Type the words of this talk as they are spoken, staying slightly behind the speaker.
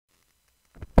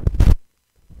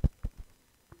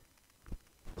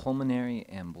Pulmonary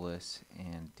embolus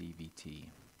and DVT.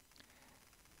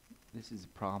 This is a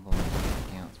problem that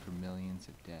accounts for millions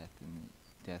of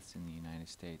deaths in the United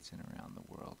States and around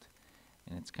the world.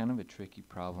 And it's kind of a tricky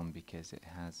problem because it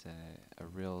has a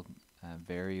real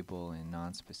variable and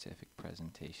non-specific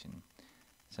presentation.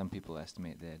 Some people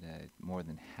estimate that more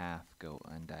than half go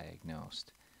undiagnosed.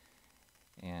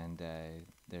 And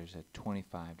there's a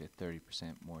 25 to 30%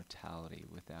 mortality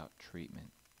without treatment.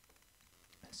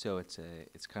 So it's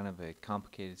kind of a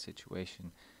complicated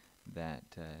situation that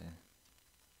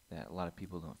that a lot of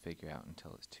people don't figure out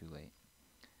until it's too late.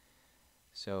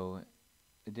 So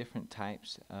the different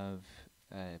types of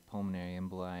pulmonary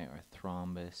emboli are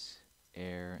thrombus,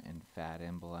 air, and fat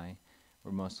emboli.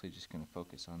 We're mostly just going to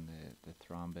focus on the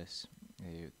thrombus.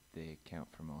 They account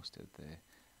for most of the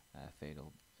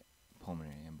fatal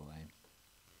pulmonary emboli.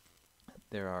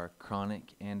 There are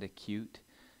chronic and acute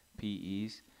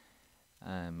PEs.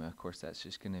 Of course, that's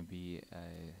just going to be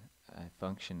a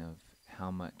function of how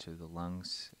much of the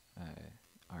lungs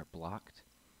are blocked.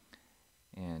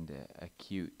 And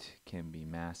acute can be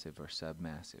massive or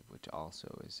submassive, which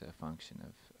also is a function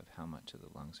of how much of the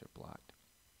lungs are blocked.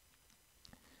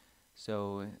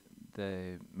 So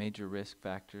the major risk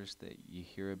factors that you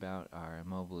hear about are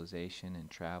immobilization and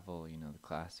travel. You know, the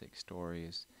classic story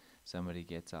is somebody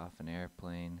gets off an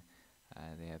airplane,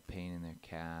 they have pain in their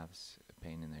calves,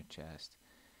 pain in their chest.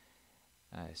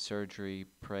 Surgery,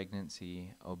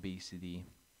 pregnancy, obesity,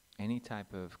 any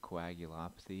type of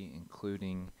coagulopathy,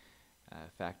 including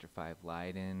factor V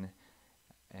Leiden,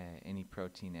 any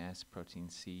protein S, protein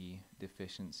C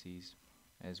deficiencies,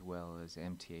 as well as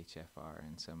MTHFR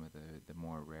and some of the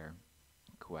more rare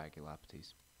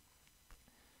coagulopathies.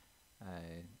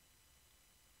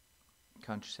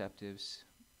 Contraceptives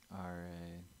are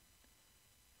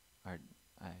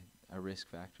a risk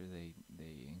factor. They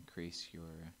increase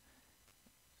your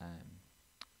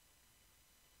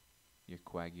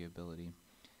coagulability.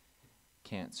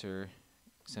 Cancer,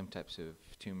 some types of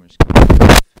tumors can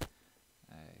have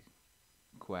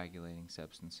coagulating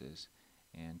substances,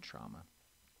 and trauma.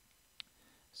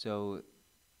 So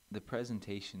the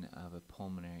presentation of a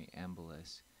pulmonary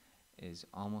embolus is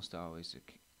almost always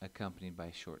accompanied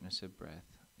by shortness of breath,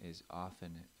 is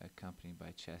often accompanied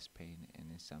by chest pain,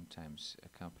 and is sometimes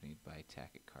accompanied by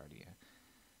tachycardia.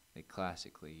 They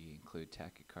classically include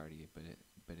tachycardia,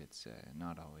 but it's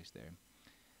not always there.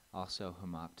 Also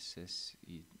hemoptysis,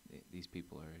 these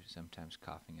people are sometimes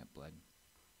coughing up blood.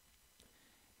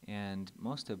 And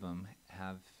most of them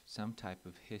have some type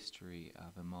of history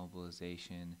of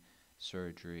immobilization,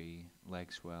 surgery,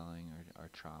 leg swelling, or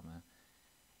trauma.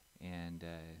 And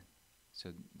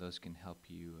so those can help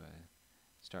you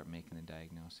start making the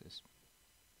diagnosis.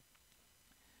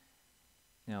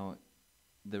 Now,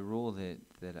 the rule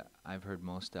that I've heard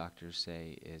most doctors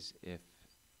say is if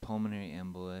pulmonary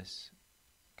embolus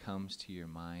comes to your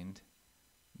mind,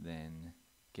 then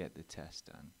get the test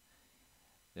done.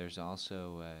 There's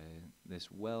also this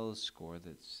Wells score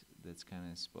that's kind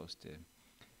of supposed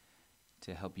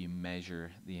to help you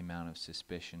measure the amount of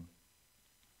suspicion.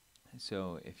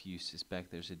 So if you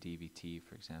suspect there's a DVT,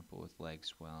 for example, with leg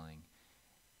swelling,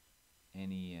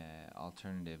 any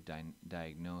alternative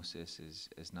diagnosis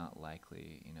is not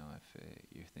likely. You know, if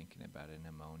you're thinking about a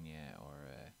pneumonia or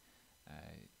a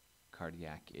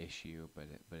cardiac issue, but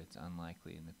it's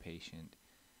unlikely in the patient.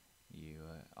 You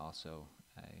also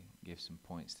give some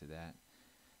points to that.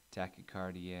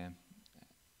 Tachycardia,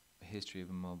 history of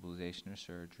immobilization or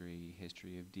surgery,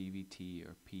 history of DVT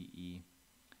or PE,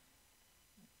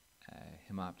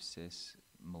 hemoptysis,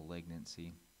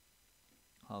 malignancy.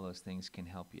 All those things can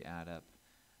help you add up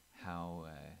how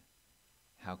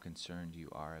concerned you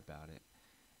are about it.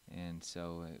 And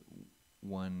so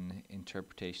one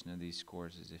interpretation of these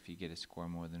scores is if you get a score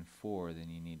more than 4, then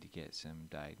you need to get some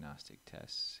diagnostic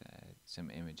tests, some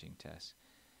imaging tests.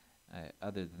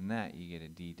 Other than that, you get a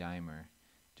D-dimer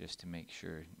just to make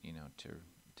sure, you know,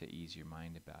 to ease your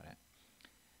mind about it.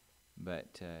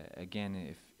 But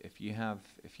again, if you have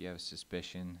a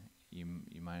suspicion, you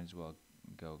might as well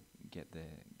go get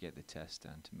the test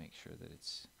done to make sure that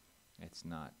it's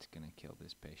not going to kill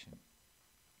this patient.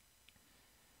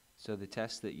 So the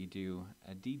test that you do,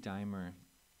 a D-dimer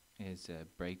is a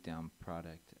breakdown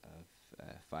product of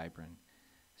fibrin.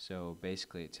 So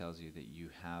basically it tells you that you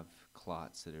have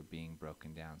clots that are being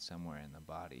broken down somewhere in the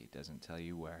body. It doesn't tell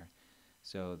you where.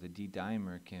 So the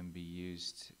D-dimer can be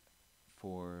used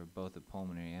for both a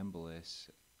pulmonary embolus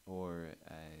or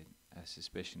a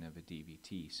suspicion of a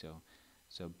DVT.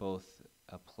 So both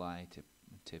apply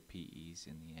to PEs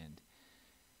in the end.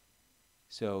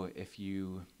 So if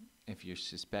you're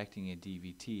suspecting a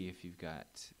DVT, if you've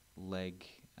got leg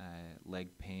leg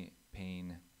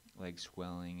pain, leg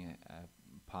swelling, a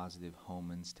positive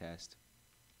Homan's test,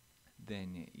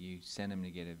 then you send them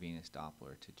to get a venous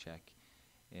Doppler to check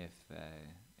if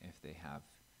they have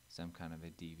some kind of a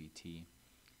DVT.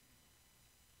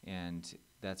 And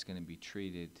that's going to be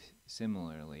treated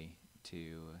similarly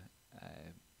to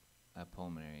a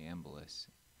pulmonary embolus,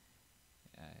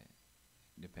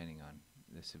 depending on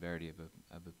the severity of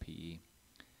a PE.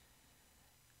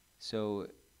 So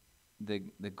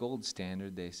the gold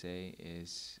standard, they say,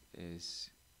 is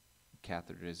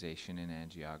catheterization and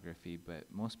angiography, but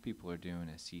most people are doing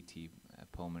a CT,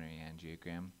 pulmonary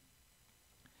angiogram.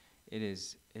 It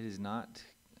is not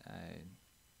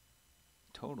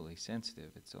totally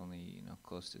sensitive. It's only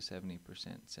close to 70%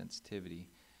 sensitivity,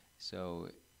 so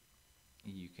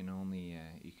you can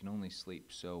only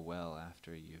sleep so well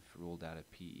after you've ruled out a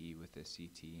PE with a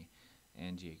CT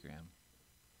angiogram.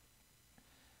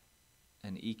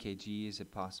 An EKG is a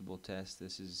possible test.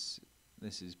 This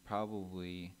is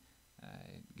probably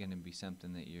going to be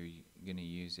something that you're going to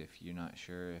use if you're not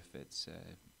sure if it's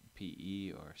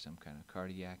PE or some kind of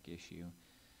cardiac issue.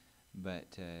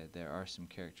 But there are some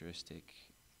characteristic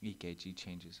EKG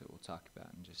changes that we'll talk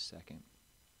about in just a second.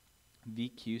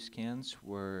 VQ scans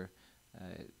were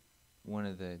one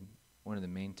of the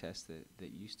main tests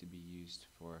that used to be used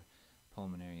for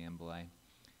pulmonary emboli.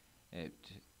 It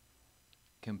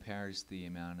compares the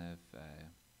amount of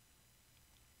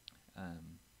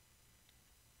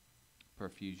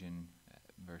perfusion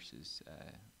versus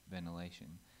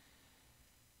ventilation.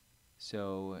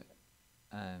 So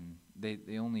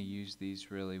they only use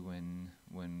these really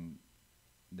when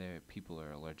people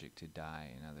are allergic to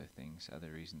dye and other things,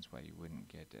 other reasons why you wouldn't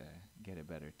get a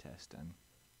better test done.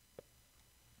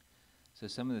 So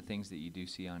some of the things that you do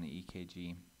see on an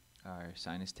EKG are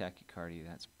sinus tachycardia.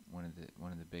 That's one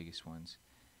of the biggest ones,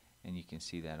 and you can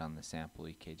see that on the sample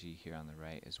EKG here on the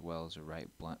right, as well as a right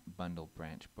bundle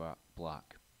branch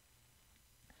block.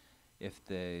 If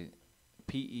the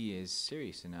PE is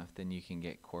serious enough, then you can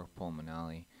get cor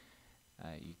pulmonale.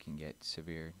 You can get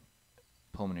severe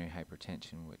pulmonary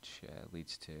hypertension, which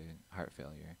leads to heart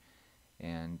failure.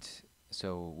 And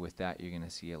so with that, you're going to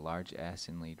see a large S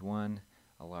in lead 1,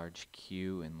 a large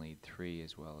Q in lead 3,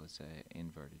 as well as an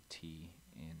inverted T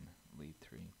in lead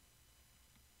 3.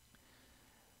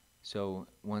 So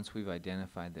once we've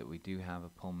identified that we do have a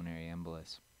pulmonary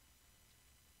embolus,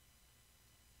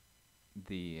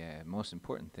 the most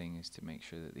important thing is to make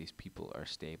sure that these people are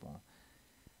stable.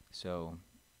 So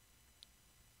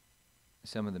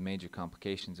some of the major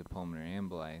complications of pulmonary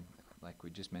emboli, like we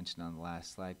just mentioned on the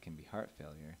last slide, can be heart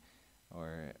failure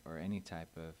or any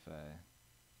type of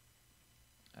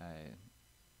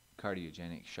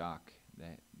cardiogenic shock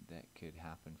that could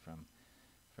happen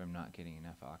from not getting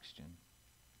enough oxygen.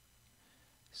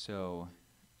 So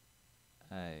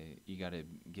you got to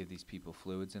give these people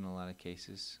fluids in a lot of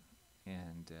cases,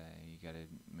 and you got to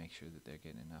make sure that they're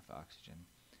getting enough oxygen.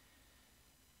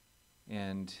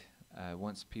 And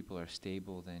once people are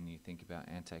stable, then you think about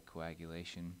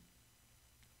anticoagulation.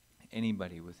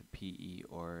 Anybody with a PE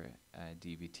or a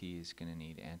DVT is going to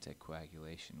need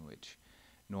anticoagulation, which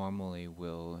normally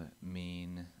will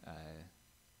mean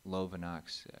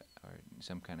Lovenox or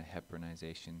some kind of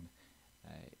heparinization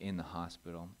in the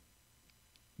hospital.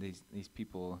 These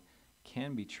people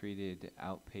can be treated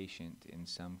outpatient in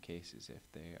some cases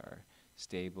if they are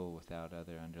stable without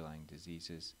other underlying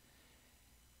diseases.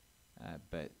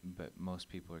 But most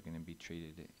people are going to be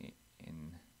treated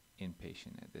in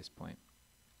inpatient at this point.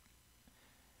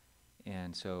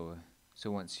 And so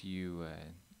once you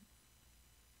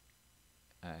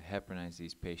heparinize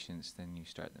these patients, then you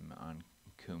start them on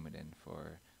Coumadin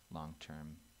for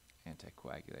long-term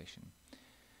anticoagulation.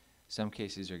 Some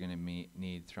cases are going to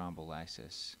need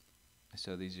thrombolysis.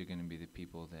 So these are going to be the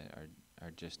people that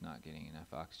are just not getting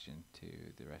enough oxygen to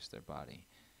the rest of their body.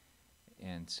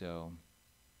 And so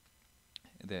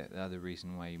the other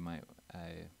reason why you might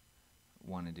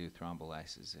want to do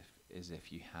thrombolysis is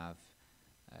if you have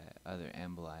other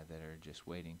emboli that are just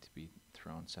waiting to be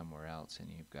thrown somewhere else, and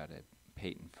you've got a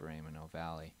patent foramen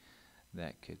ovale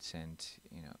that could send,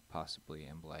 possibly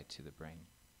emboli to the brain.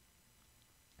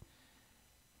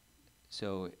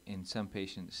 So in some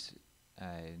patients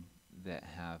that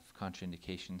have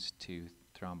contraindications to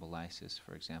thrombolysis,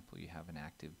 for example, you have an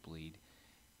active bleed,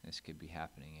 this could be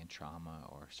happening in trauma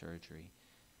or surgery,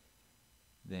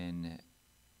 then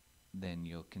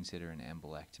you'll consider an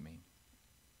embolectomy.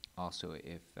 Also,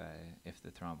 if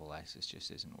the thrombolysis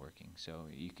just isn't working. So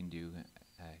you can do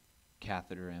a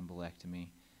catheter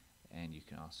embolectomy, and you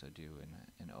can also do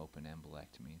an open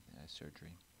embolectomy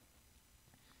surgery.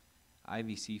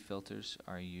 IVC filters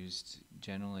are used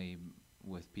generally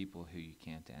with people who you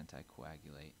can't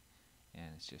anticoagulate, and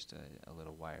it's just a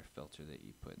little wire filter that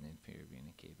you put in the inferior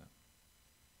vena cava.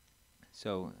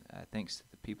 So thanks to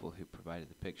the people who provided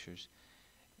the pictures,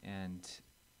 and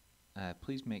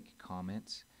please make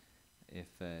comments if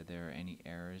there are any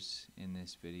errors in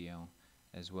this video,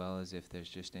 as well as if there's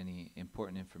just any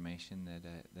important information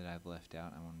that I've left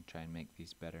out. I want to try and make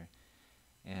these better,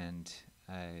 and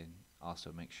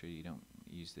also make sure you don't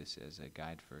use this as a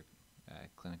guide for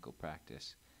clinical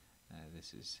practice.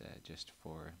 This is just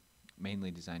for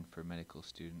mainly designed for medical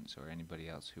students or anybody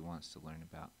else who wants to learn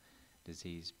about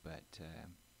disease, but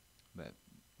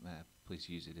please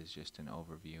use it as just an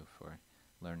overview for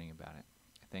learning about it.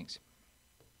 Thanks.